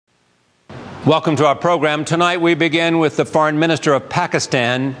Welcome to our program. Tonight we begin with the Foreign Minister of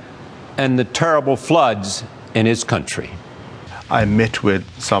Pakistan and the terrible floods in his country. I met with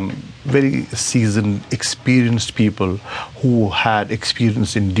some very seasoned, experienced people who had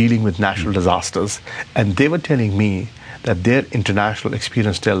experience in dealing with natural disasters, and they were telling me that their international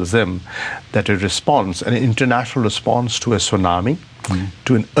experience tells them that an international response to a tsunami,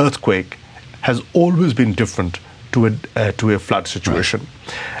 to an earthquake, has always been different to a flood situation.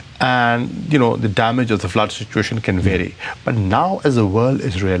 And, the damage of the flood situation can vary. But now, as the world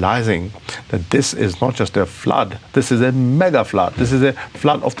is realizing that this is not just a flood, this is a mega flood. This is a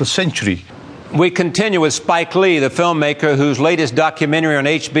flood of the century. We continue with Spike Lee, the filmmaker whose latest documentary on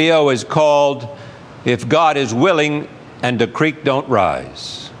HBO is called If God is Willing and the Creek Don't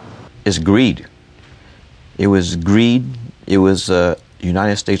Rise. It's greed. It was greed. It was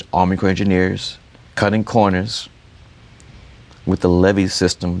United States Army Corps engineers cutting corners with the levee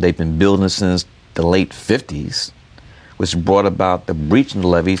system they've been building since the late 50s, which brought about the breach in the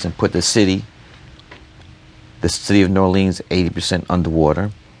levees and put the city of New Orleans 80% underwater.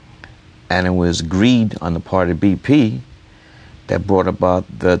 And it was greed on the part of BP that brought about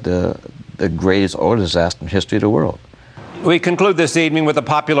the greatest oil disaster in the history of the world. We conclude this evening with the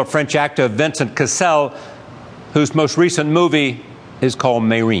popular French actor Vincent Cassel, whose most recent movie is called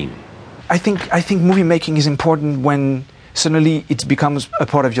Marine. I think movie making is important when suddenly it becomes a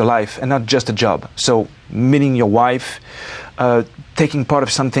part of your life and not just a job. So meeting your wife, taking part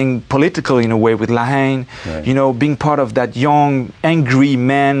of something political in a way with La Haine, right. Being part of that young, angry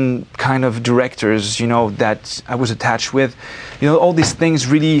man kind of directors, that I was attached with. All these things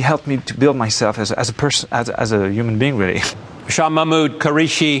really helped me to build myself as a person, as a human being, really. Shah Mahmood,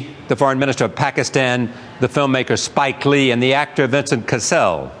 Qureshi, the Foreign Minister of Pakistan, the filmmaker Spike Lee, and the actor Vincent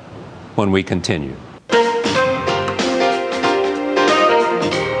Cassel, when we continue.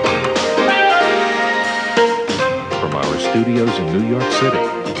 Studios in New York City.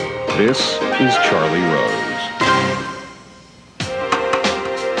 This is Charlie Rose.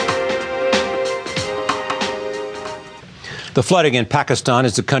 The flooding in Pakistan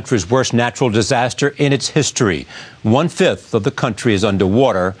is the country's worst natural disaster in its history. 1/5 of the country is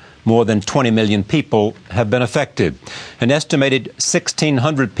underwater. More than 20 million people have been affected. An estimated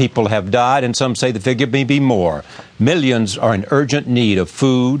 1,600 people have died, and some say the figure may be more. Millions are in urgent need of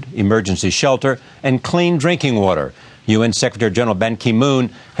food, emergency shelter, and clean drinking water. UN Secretary General Ban Ki-moon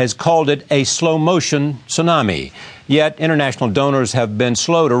has called it a slow-motion tsunami. Yet international donors have been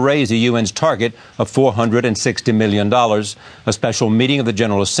slow to raise the UN's target of $460 million. A special meeting of the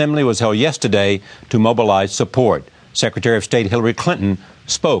General Assembly was held yesterday to mobilize support. Secretary of State Hillary Clinton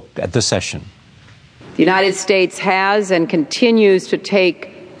spoke at the session. The United States has and continues to take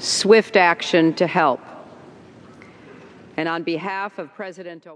swift action to help. And on behalf of President Obama,